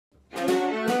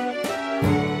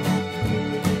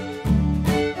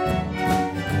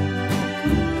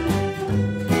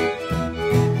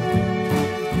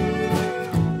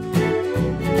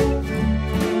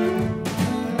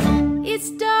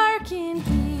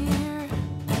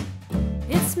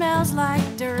smells like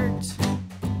dirt.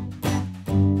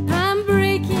 I'm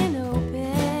breaking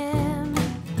open,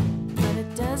 but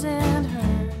it doesn't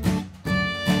hurt.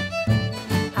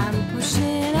 I'm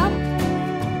pushing up,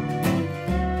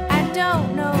 I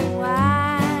don't know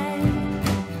why.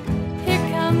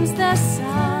 Here comes the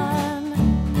sun,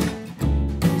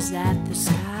 is that the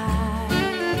sky?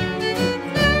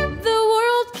 The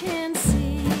world can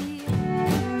see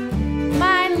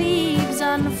my leaves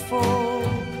unfold,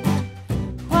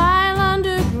 while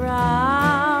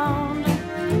underground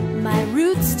my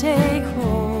roots take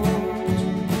hold.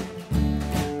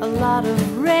 A lot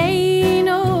of rain,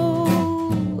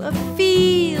 oh, a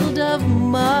field of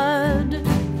mud.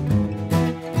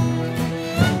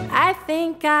 I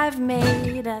think I've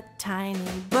made a tiny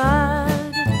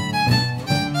bud.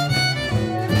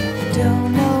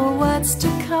 Don't know what's to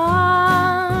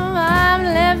come, I'm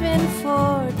living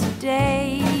for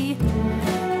today,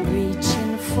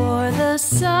 reaching for the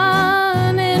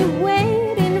sun and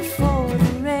waiting for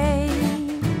the rain.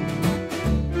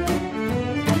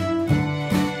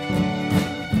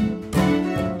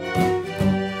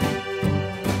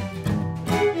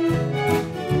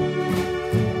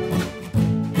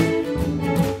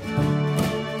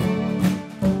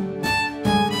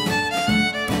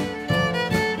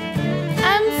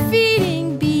 I'm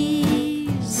feeding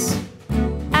bees,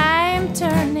 I'm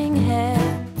turning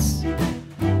heads.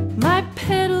 My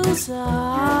petals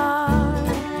are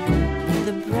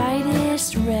the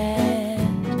brightest red.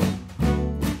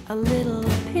 A little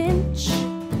pinch,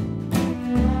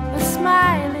 a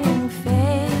smiling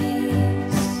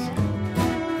face.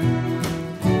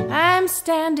 I'm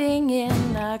standing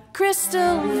in a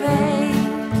crystal vase.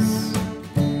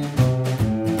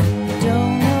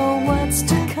 Don't know what's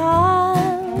to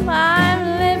come,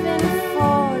 I'm living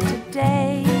for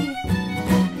today,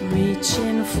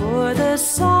 reaching for the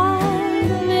sun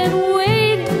and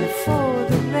waiting for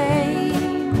the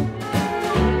rain.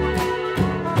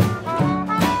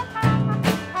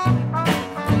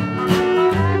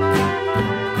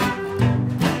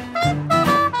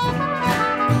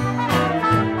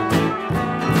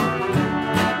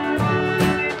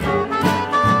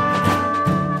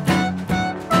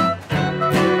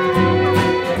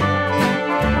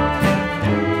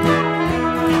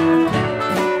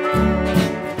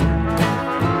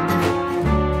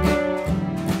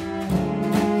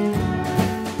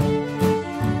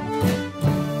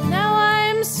 Now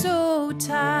I'm so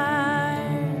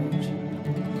tired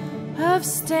of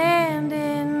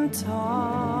standing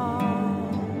tall.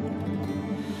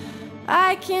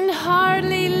 I can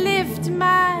hardly lift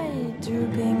my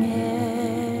drooping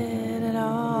head at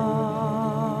all.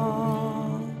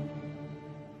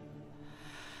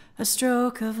 A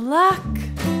stroke of luck,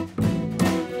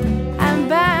 I'm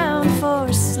bound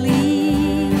for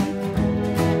sleep,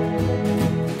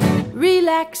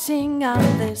 relaxing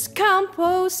on this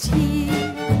compost heap.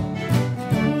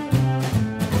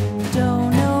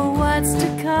 Don't know what's to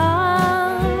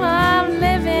come, I'm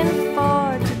living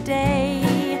for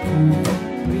today,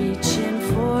 reaching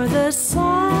for the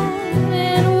sun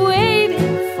and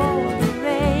waiting for the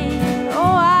rain.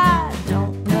 Oh, I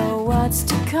don't know what's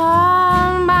to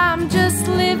come, I'm just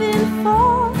living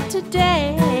for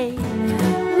today,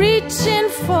 reaching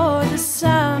for the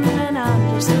sun and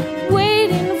I'm just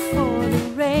waiting for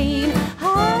the rain.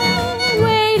 I'm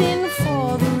waiting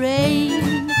for the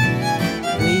rain,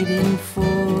 waiting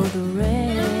for the rain.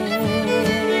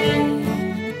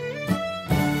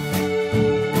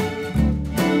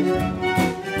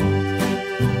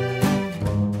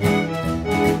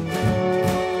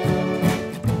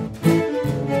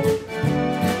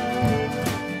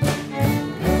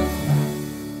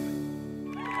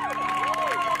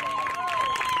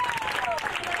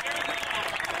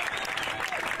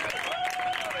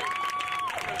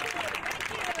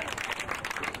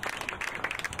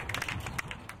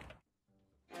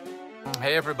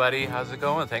 Hey everybody, how's it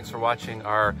going? Thanks for watching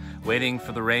our Waiting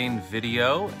for the Rain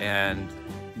video, and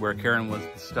where Karen was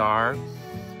the star.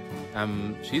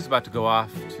 She's about to go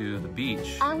off to the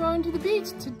beach. I'm going to the beach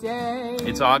today.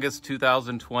 It's August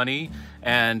 2020,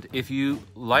 and if you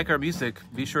like our music,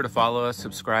 be sure to follow us,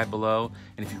 subscribe below,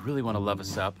 and if you really want to love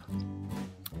us up,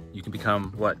 you can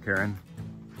become what, Karen?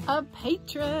 A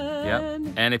patron.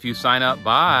 Yep. And if you sign up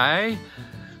by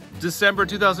December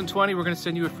 2020, we're going to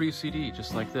send you a free CD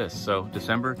just like this. So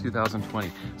December 2020.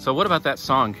 So what about that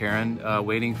song, Karen,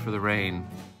 Waiting for the Rain?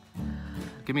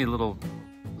 Give me a little,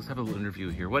 let's have a little interview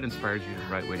here. What inspired you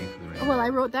to write Waiting for the Rain? Well, I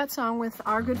wrote that song with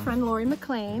our good friend Laurie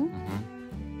McClain,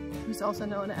 Mm-hmm. who's also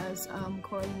known as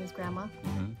Corey and his grandma.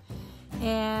 Mm-hmm.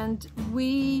 And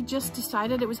we just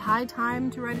decided it was high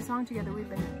time to write a song together. We've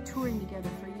been touring together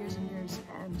for years and years,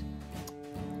 and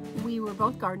we were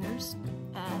both gardeners,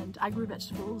 and I grew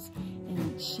vegetables,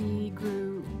 and she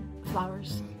grew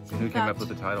flowers. So who came up with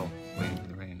the title, Waiting for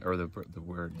the Rain, or the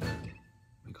word,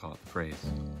 we call it the phrase?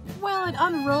 Well, it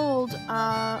unrolled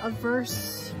a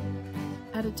verse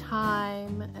at a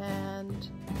time, and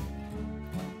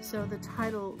so the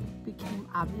title became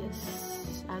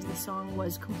obvious as the song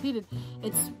was completed.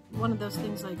 It's one of those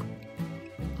things like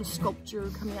the sculpture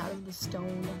coming out of the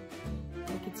stone,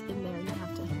 like it's in there and you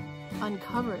have to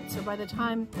uncover it. So by the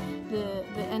time the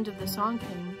end of the song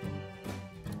came,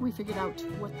 we figured out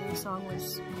what the song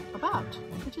was about,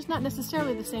 which is not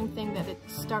necessarily the same thing that it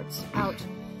starts out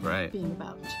being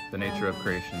about. The nature of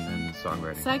creation and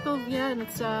songwriting. Cycle, yeah, and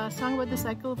it's a song about the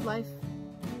cycle of life.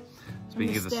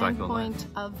 Speaking of the cycle of life. The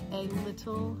standpoint of a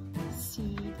little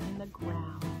seed in the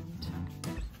ground.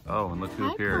 Oh, and look who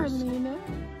Hi, appears. Corlina.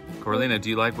 Corlina, do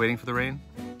you like Waiting for the Rain?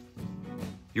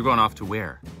 You're going off to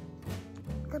where?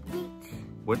 The beach.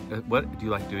 What do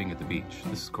you like doing at the beach?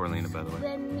 This is Corlina, by the way.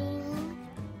 Swimming.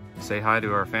 Say hi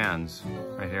to our fans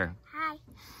right here. Hi.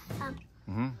 And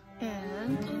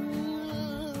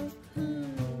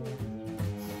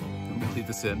Let me leave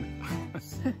this in.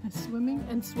 swimming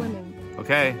and swimming.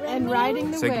 Okay. And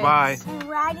riding the waves. Say goodbye. And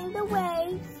riding the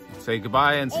waves. Say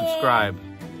goodbye and subscribe.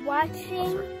 And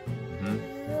watching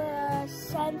the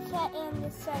sunset and the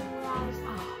sunrise.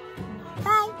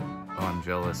 Bye. Oh, I'm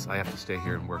jealous. I have to stay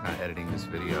here and work on editing this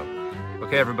video.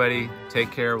 Okay, everybody,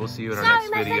 take care. We'll see you in our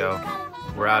next video.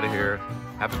 We're out of here.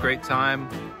 Have a great time.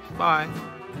 Bye.